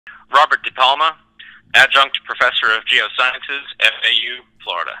Robert Depalma, adjunct professor of geosciences, FAU,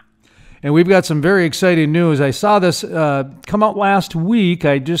 Florida. And we've got some very exciting news. I saw this come out last week.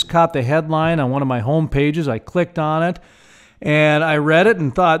 I just caught the headline on one of my home pages. I clicked on it, and I read it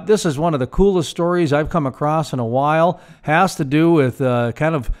and thought, this is one of the coolest stories I've come across in a while. Has to do with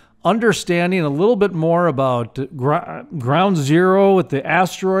kind of understanding a little bit more about ground zero with the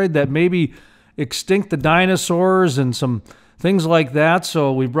asteroid that maybe extinct the dinosaurs and some things like that.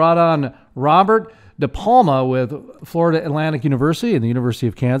 So we brought on Robert Depalma with Florida Atlantic University and the University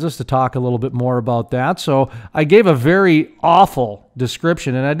of Kansas to talk a little bit more about that. So I gave a very awful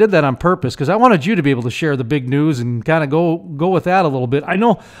description, and I did that on purpose because I wanted you to be able to share the big news and kind of go with that a little bit. I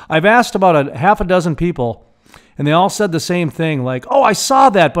know I've asked about a half a dozen people, and they all said the same thing, like, oh, I saw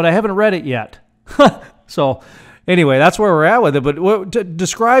that, but I haven't read it yet. So anyway, that's where we're at with it. But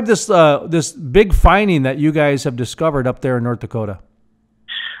describe this this big finding that you guys have discovered up there in North Dakota.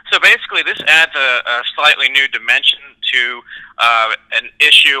 So basically, this adds a slightly new dimension to an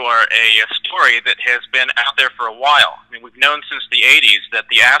issue or a story that has been out there for a while. I mean, we've known since the 80s that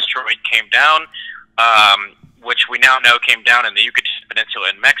the asteroid came down, which we now know came down in the Yucatan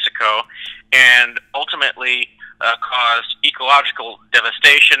Peninsula in Mexico, and ultimately caused ecological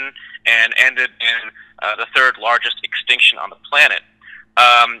devastation and ended in the third largest extinction on the planet.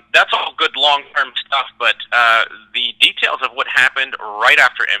 That's all good long-term stuff, but the details of what happened right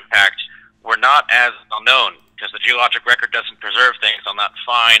after impact were not as well known because the geologic record doesn't preserve things on that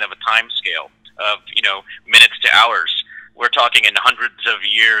fine of a time scale of, minutes to hours. We're talking in hundreds of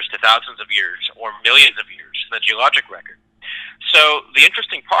years to thousands of years or millions of years, the geologic record. So the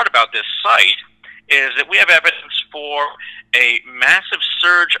interesting part about this site is that we have evidence for a massive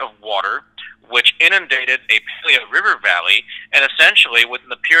surge of water which inundated a paleo river valley and essentially within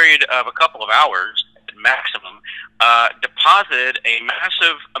the period of a couple of hours at maximum deposited a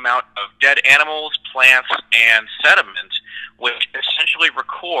massive amount of dead animals, plants, and sediment, which essentially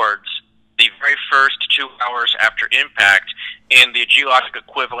records the very first 2 hours after impact in the geologic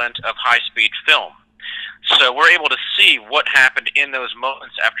equivalent of high-speed film. So we're able to see what happened in those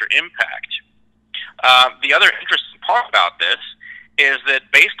moments after impact. The other interesting part about this is that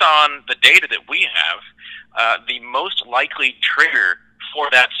based on the data that we have, the most likely trigger for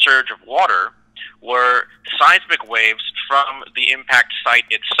that surge of water were seismic waves from the impact site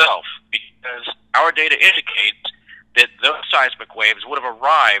itself, because our data indicates that those seismic waves would have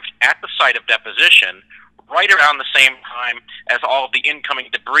arrived at the site of deposition right around the same time as all of the incoming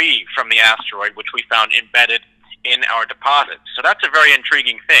debris from the asteroid, which we found embedded in our deposits. So that's a very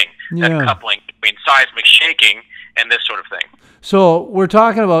intriguing thing, that coupling between seismic shaking and this sort of thing. So we're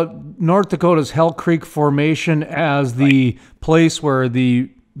talking about North Dakota's Hell Creek Formation as the place where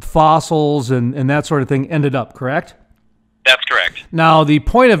the fossils and that sort of thing ended up, correct? That's correct. Now, the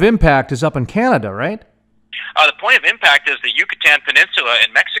point of impact is up in Canada, right? The point of impact is the Yucatan Peninsula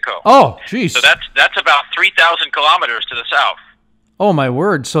in Mexico. Oh, geez. So that's about 3,000 kilometers to the south. Oh, my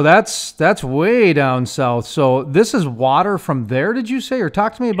word. So that's way down south. So this is water from there, did you say? Or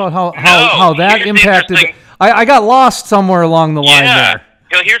talk to me about how that impacted. I got lost somewhere along the line there.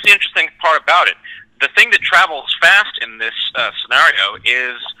 Here's the interesting part about it. The thing that travels fast in this scenario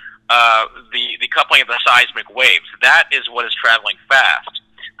is the coupling of the seismic waves. That is what is traveling fast.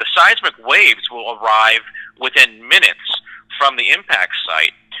 The seismic waves will arrive within minutes from the impact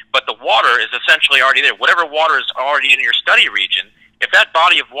site, but the water is essentially already there. Whatever water is already in your study region, if that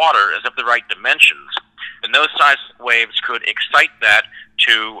body of water is of the right dimensions, then those seismic waves could excite that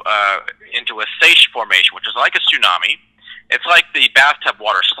into a Seiche formation, which is like a tsunami. It's like the bathtub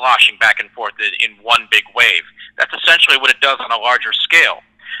water sloshing back and forth in one big wave. That's essentially what it does on a larger scale.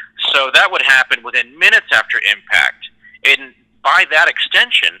 So that would happen within minutes after impact. And by that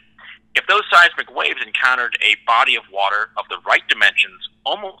extension, if those seismic waves encountered a body of water of the right dimensions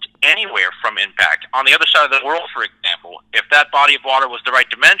almost anywhere from impact, on the other side of the world, for example, if that body of water was the right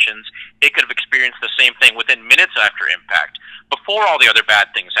dimensions, it could have experienced the same thing within minutes after impact, before all the other bad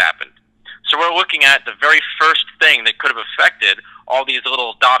things happened. So we're looking at the very first thing that could have affected all these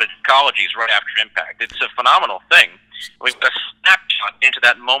little dotted ecologies right after impact. It's a phenomenal thing. We've got a snapshot into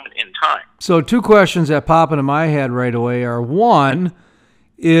that moment in time. So two questions that pop into my head right away are, one,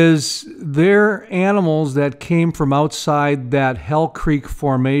 is there animals that came from outside that Hell Creek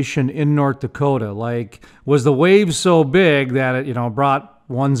Formation in North Dakota? Like, was the wave so big that it, brought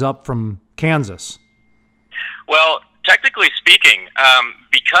ones up from Kansas? Well, technically speaking,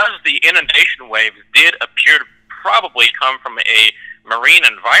 because the inundation waves did appear to probably come from a marine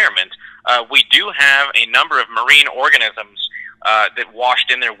environment, we do have a number of marine organisms that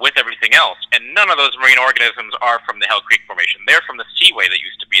washed in there with everything else. And none of those marine organisms are from the Hell Creek Formation. They're from the seaway that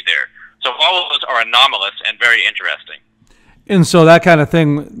used to be there. So all of those are anomalous and very interesting. And so that kind of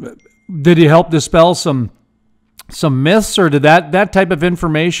thing, did it help dispel some myths, or did that type of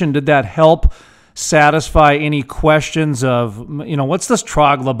information, did that help satisfy any questions of, what's this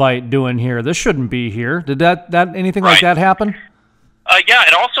troglobite doing here? This shouldn't be here. Did that anything like that happen? Yeah,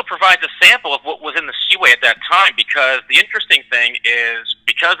 it also provides a sample of what was in the seaway at that time, because the interesting thing is,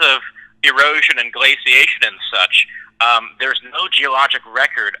 because of erosion and glaciation and such, there's no geologic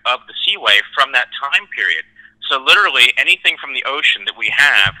record of the seaway from that time period. So literally anything from the ocean that we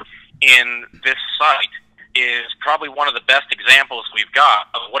have in this site is probably one of the best examples we've got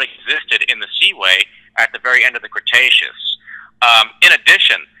of what existed in the seaway at the very end of the Cretaceous. In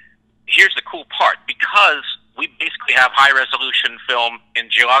addition, here's the cool part. Because we basically have high-resolution film in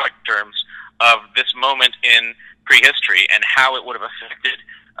geologic terms of this moment in prehistory and how it would have affected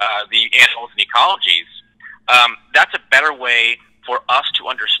the animals and ecologies, that's a better way for us to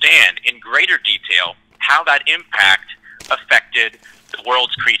understand in greater detail how that impact affected the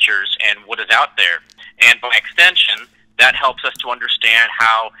world's creatures and what is out there. And by extension, that helps us to understand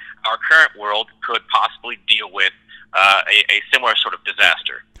how our current world could possibly deal with a similar sort of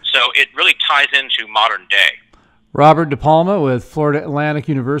disaster. So it really ties into modern day. Robert Depalma with Florida Atlantic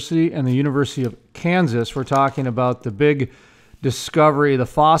University and the University of Kansas. We're talking about the big discovery, the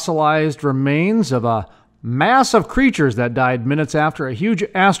fossilized remains of a mass of creatures that died minutes after a huge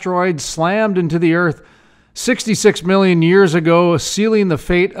asteroid slammed into the Earth 66 million years ago, sealing the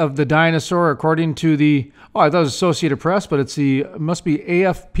fate of the dinosaur, according to the, I thought it was Associated Press, but it must be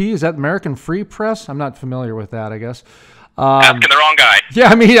AFP. Is that American Free Press? I'm not familiar with that, I guess. Asking the wrong guy. Yeah,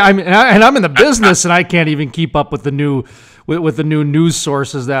 I mean, I'm in the business, and I can't even keep up with the new news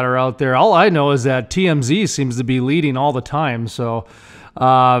sources that are out there. All I know is that TMZ seems to be leading all the time. So,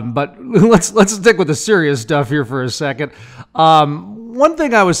 but let's stick with the serious stuff here for a second. One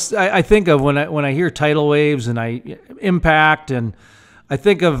thing I think of when I hear tidal waves and impact, and I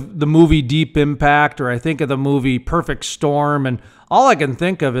think of the movie Deep Impact, or I think of the movie Perfect Storm, and all I can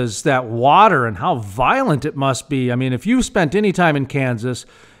think of is that water and how violent it must be. I mean, if you've spent any time in Kansas,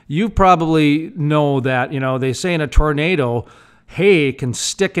 you probably know that, they say in a tornado, hay can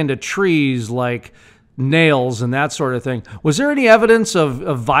stick into trees like nails and that sort of thing. Was there any evidence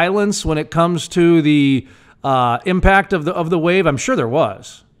of violence when it comes to the impact of the wave? I'm sure there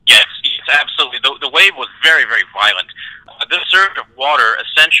was. Yes, absolutely. The wave was very, very violent. This surge of water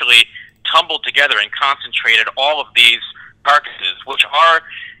essentially tumbled together and concentrated all of these carcasses, which are,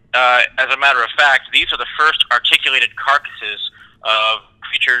 as a matter of fact, these are the first articulated carcasses of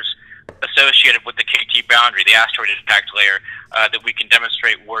creatures associated with the KT boundary, the asteroid impact layer, that we can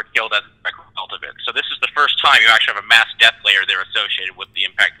demonstrate were killed as a direct result of it. So this is the first time you actually have a mass death layer there associated with the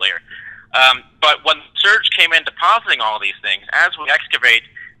impact layer. But when the surge came in depositing all of these things, as we excavate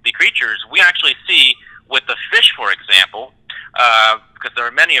the creatures, we actually see with the fish, for example, because there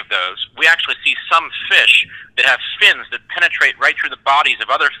are many of those, we actually see some fish that have fins that penetrate right through the bodies of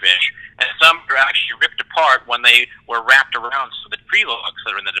other fish, and some are actually ripped apart when they were wrapped around some of the tree logs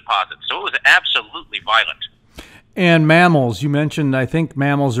that are in the deposit. So it was absolutely violent. And mammals, you mentioned, I think,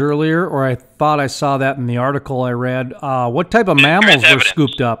 mammals earlier, or I thought I saw that in the article I read. What type of mammals were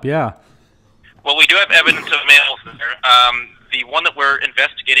scooped up? Yeah. Well, we do have evidence of mammals there. The one that we're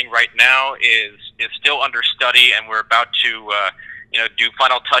investigating right now is still under study, and we're about to do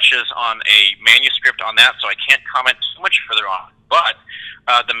final touches on a manuscript on that, so I can't comment too much further on it.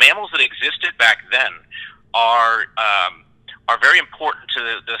 But the mammals that existed back then are very important to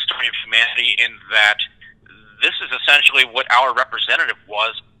the story of humanity, in that this is essentially what our representative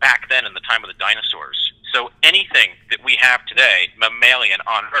was back then in the time of the dinosaurs. So anything that we have today, mammalian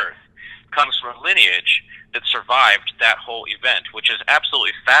on Earth, comes from a lineage that survived that whole event, which is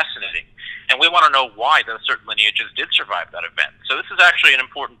absolutely fascinating. And we want to know why those certain lineages did survive that event. So this is actually an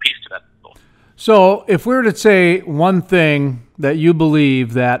important piece to that. So if we were to say one thing that you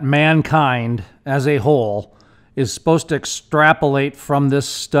believe that mankind as a whole is supposed to extrapolate from this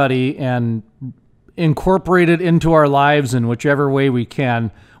study and incorporate it into our lives in whichever way we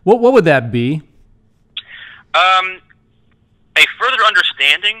can, what would that be? A further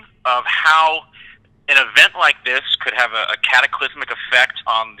understanding of how an event like this could have a cataclysmic effect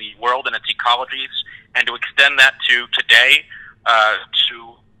on the world and its ecologies, and to extend that to today,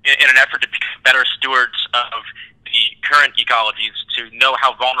 in an effort to be better stewards of the current ecologies, to know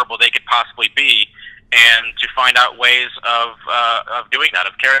how vulnerable they could possibly be, and to find out ways of doing that,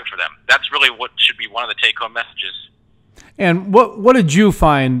 of caring for them. That's really what should be one of the take-home messages. And what did you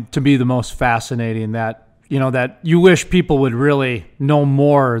find to be the most fascinating that you know, that you wish people would really know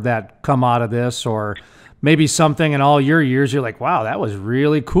more that come out of this, or maybe something in all your years you're like, wow, that was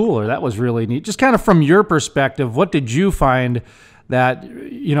really cool, or that was really neat? Just kind of from your perspective, what did you find that,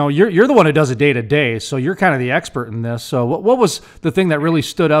 you know, you're the one who does it day to day, so you're kind of the expert in this. So what was the thing that really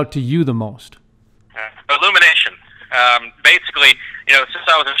stood out to you the most? Illumination. Basically, you know, since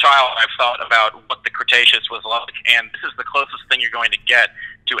I was a child, I've thought about what the Cretaceous was like, and this is the closest thing you're going to get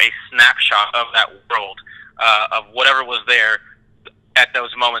to a snapshot of that world, of whatever was there at those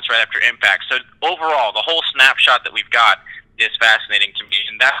moments right after impact. So overall, the whole snapshot that we've got is fascinating to me,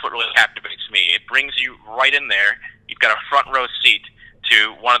 and that's what really captivates me. It brings you right in there. You've got a front row seat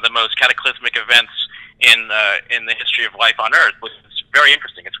to one of the most cataclysmic events in the history of life on Earth, which is very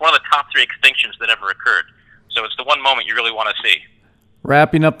interesting. It's one of the top 3 extinctions that ever occurred. So it's the one moment you really want to see.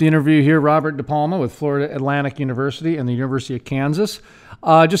 Wrapping up the interview here, Robert Depalma with Florida Atlantic University and the University of Kansas.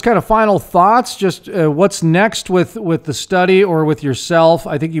 Just kind of final thoughts, just what's next with the study or with yourself?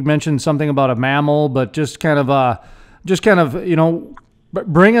 I think you mentioned something about a mammal, but just kind of, you know,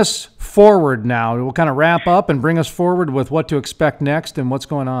 bring us forward now. We'll kind of wrap up and bring us forward with what to expect next and what's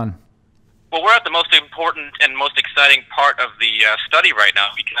going on. Well, we're at the most important and most exciting part of the study right now,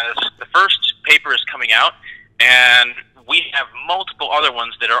 because the first paper is coming out, and we have multiple other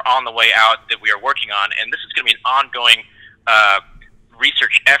ones that are on the way out that we are working on, and this is going to be an ongoing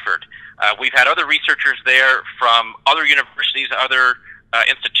research effort. We've had other researchers there from other universities, other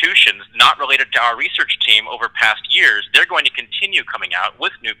institutions not related to our research team over past years. They're going to continue coming out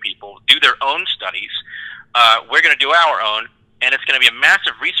with new people, do their own studies. We're going to do our own, and it's going to be a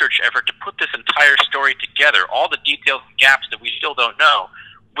massive research effort to put this entire story together. All the details and gaps that we still don't know,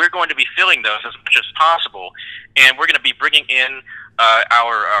 we're going to be filling those as much as possible, and we're going to be bringing in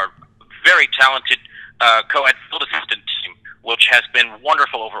our very talented co-ed field assistant team, which has been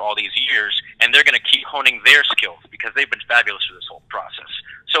wonderful over all these years, and they're going to keep honing their skills because they've been fabulous through this whole process.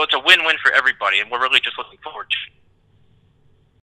 So it's a win-win for everybody, and we're really just looking forward to it.